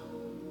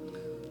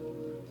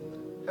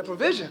and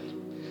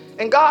provision.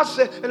 And God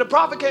said, and the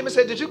prophet came and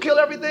said, did you kill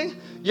everything?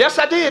 Yes,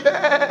 I did.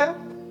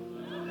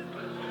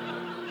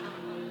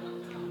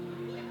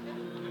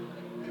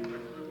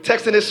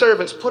 Texting his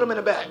servants, put them in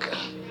the back.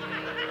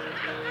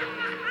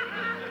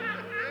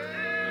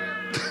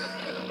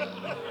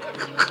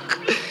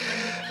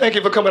 Thank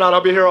you for coming out.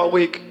 I'll be here all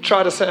week.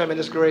 Try the salmon.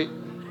 It's great.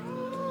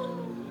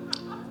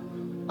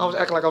 I was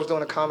acting like I was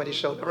doing a comedy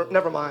show.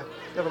 Never mind.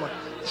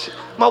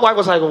 My wife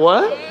was like,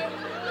 what?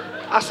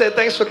 I said,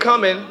 thanks for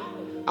coming.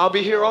 I'll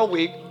be here all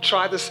week.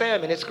 Try the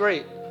salmon. It's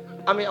great.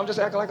 I mean, I'm just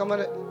acting like I'm going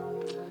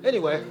to.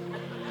 Anyway.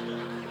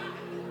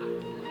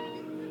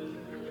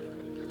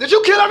 Did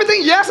you kill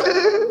everything? Yes.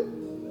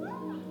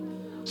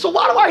 So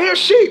why do I hear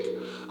sheep?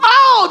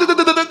 Oh,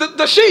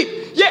 the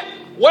sheep. Yeah.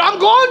 What I'm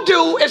going to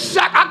do is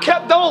I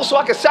kept those so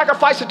I could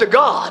sacrifice it to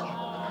God.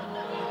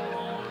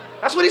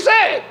 That's what he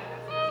said.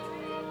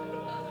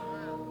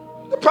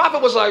 The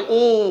prophet was like,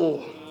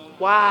 ooh,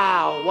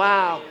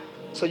 wow.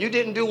 So you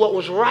didn't do what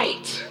was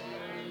right.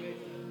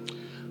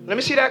 Let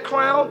me see that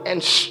crown.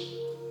 And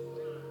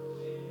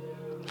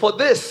for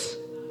this,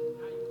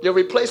 your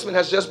replacement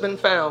has just been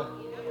found.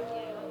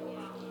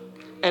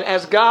 And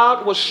as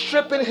God was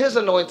stripping his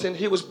anointing,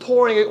 he was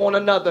pouring it on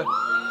another.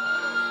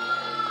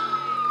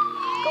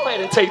 Go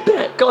ahead and take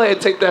that. Go ahead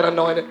and take that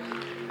anointing.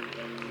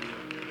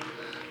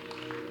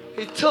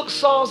 He took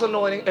Saul's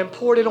anointing and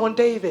poured it on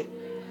David.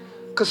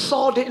 Because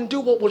Saul didn't do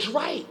what was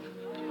right.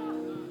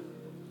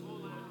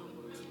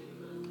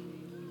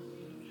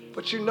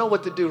 But you know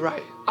what to do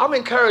right. I'm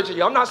encouraging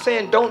you. I'm not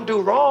saying don't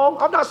do wrong.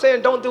 I'm not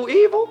saying don't do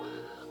evil.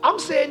 I'm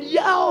saying,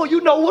 yo,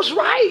 you know what's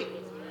right.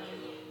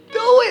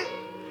 Do it.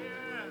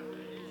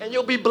 And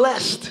you'll be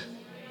blessed.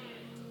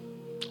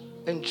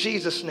 In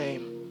Jesus'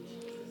 name.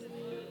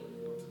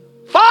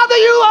 Father,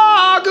 you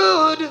are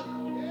good.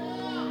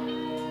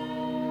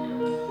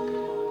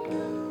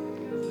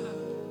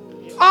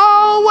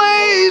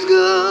 Always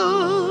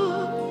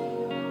good.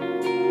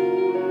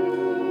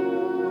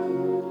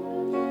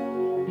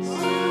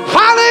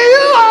 Father,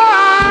 you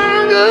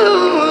are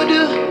good.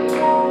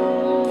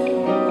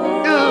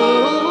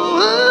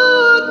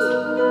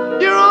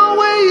 You're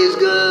always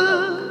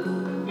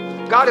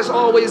good. God is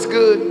always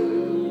good.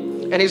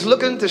 And he's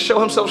looking to show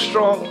himself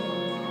strong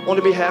on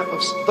the behalf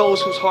of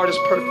those whose heart is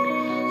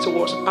perfect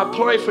towards him. I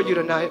pray for you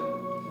tonight.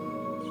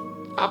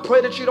 I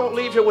pray that you don't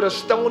leave here with a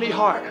stony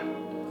heart.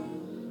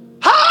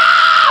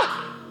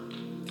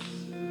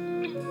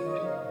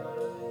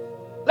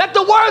 Let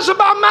the words of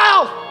my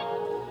mouth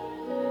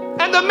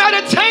and the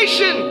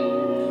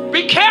meditation,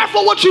 be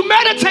careful what you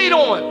meditate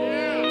on.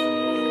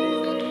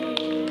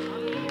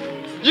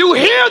 You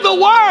hear the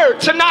word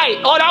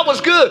tonight, oh, that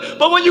was good.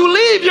 But when you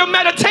leave, your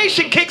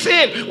meditation kicks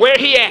in. Where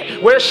he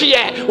at? Where she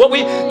at?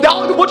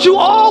 What you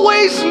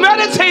always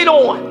meditate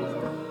on.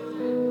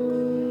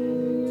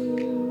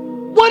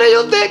 What do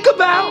you think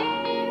about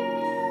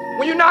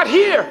when you're not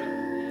here?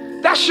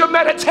 That's your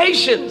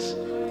meditations.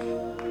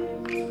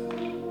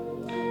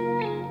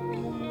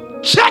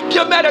 Check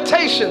your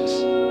meditations.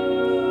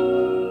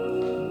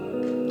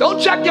 Don't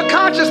check your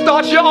conscious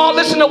thoughts. You're all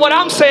listening to what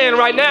I'm saying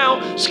right now.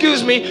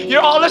 Excuse me.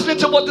 You're all listening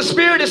to what the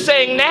Spirit is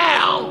saying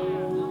now.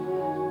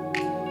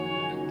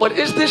 But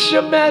is this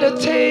your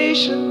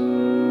meditation?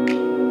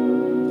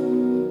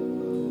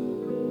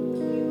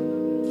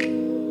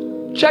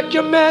 Check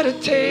your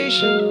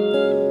meditation.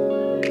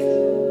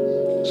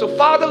 So,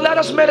 Father, let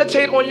us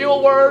meditate on your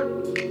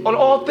word, on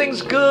all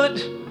things good.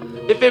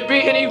 If it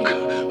be any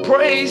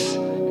praise,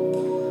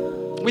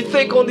 we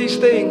think on these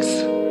things.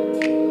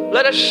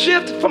 Let us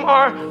shift from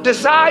our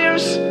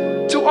desires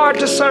to our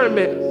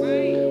discernment.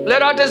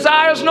 Let our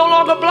desires no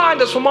longer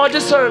blind us from our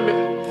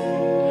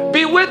discernment.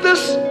 Be with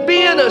us,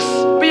 be in us,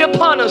 be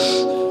upon us.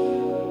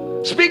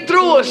 Speak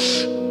through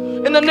us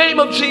in the name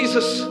of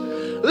Jesus.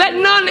 Let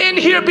none in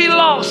here be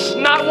lost,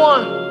 not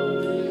one.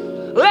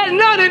 Let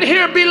none in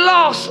here be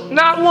lost,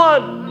 not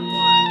one.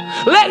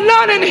 Let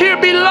none in here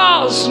be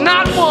lost,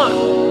 not one.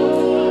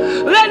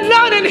 Let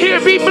none in here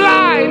be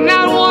blind,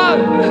 not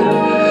one.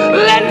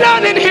 Let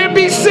none in here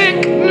be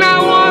sick,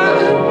 not one.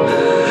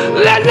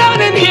 Let none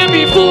in here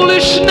be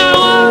foolish, not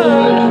one.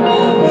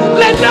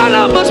 Let none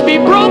of us be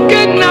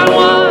broken, not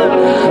one.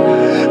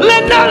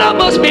 Let none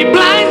of us be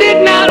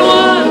blinded, not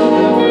one.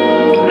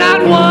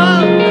 Not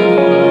one.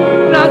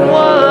 Not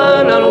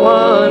one, not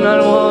one,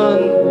 not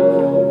one.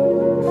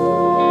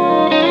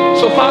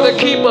 So Father,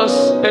 keep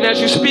us. And as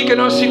you speak in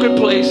our secret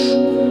place,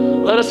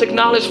 let us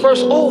acknowledge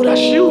first, oh,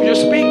 that's you're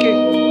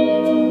speaking.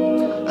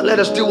 And let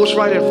us do what's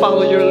right and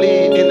follow your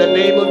lead in the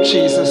name of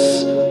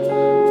Jesus.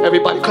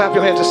 Everybody clap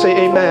your hands and say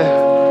amen.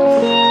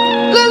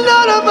 Let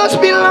none of us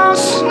be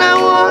lost,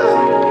 not one.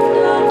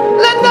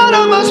 Let none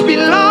of us be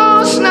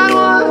lost, not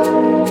one.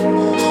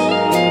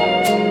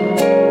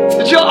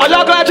 Are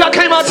y'all glad y'all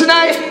came out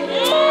tonight?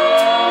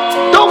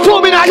 Don't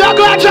fool me now. Y'all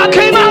glad y'all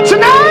came out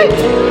tonight?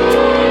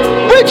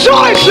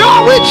 Rejoice,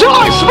 y'all.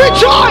 Rejoice,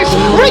 rejoice,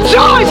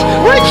 rejoice,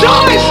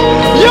 rejoice.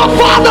 Your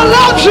Father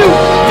loves you.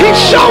 He's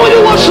showing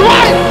you what's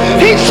right.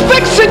 He's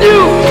fixing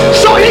you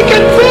so he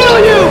can fill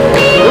you.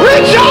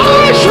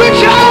 Rejoice,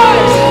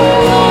 rejoice.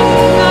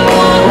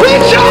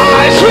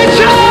 Rejoice,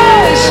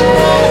 rejoice.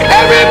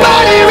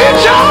 Everybody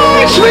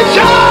rejoice,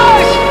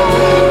 rejoice.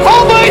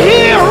 Over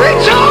here,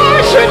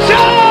 rejoice,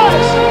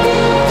 rejoice.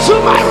 To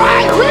my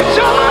right,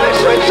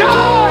 rejoice,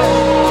 rejoice.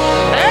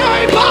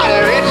 Everybody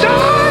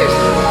rejoice.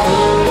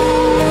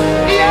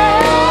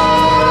 Yeah.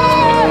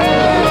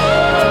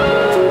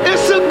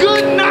 It's a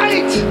good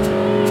night.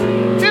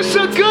 It's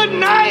a good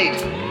night.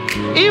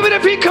 Even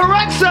if he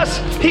corrects us,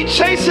 he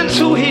chastens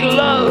who he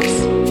loves.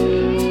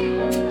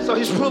 So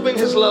he's proving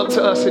his love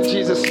to us in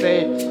Jesus'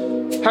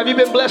 name. Have you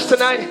been blessed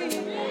tonight?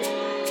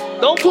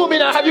 Don't fool me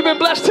now. Have you been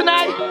blessed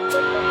tonight?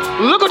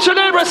 Look at your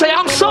neighbor and say,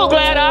 I'm so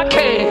glad I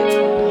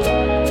came.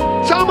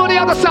 Tell them on the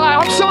other side,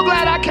 I'm so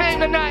glad I came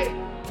tonight.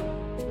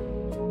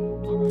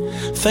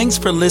 Thanks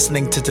for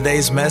listening to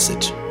today's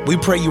message. We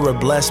pray you were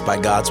blessed by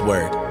God's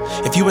word.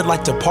 If you would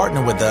like to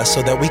partner with us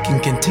so that we can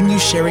continue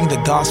sharing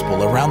the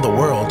gospel around the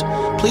world,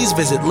 please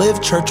visit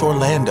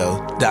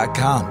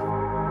livechurchorlando.com.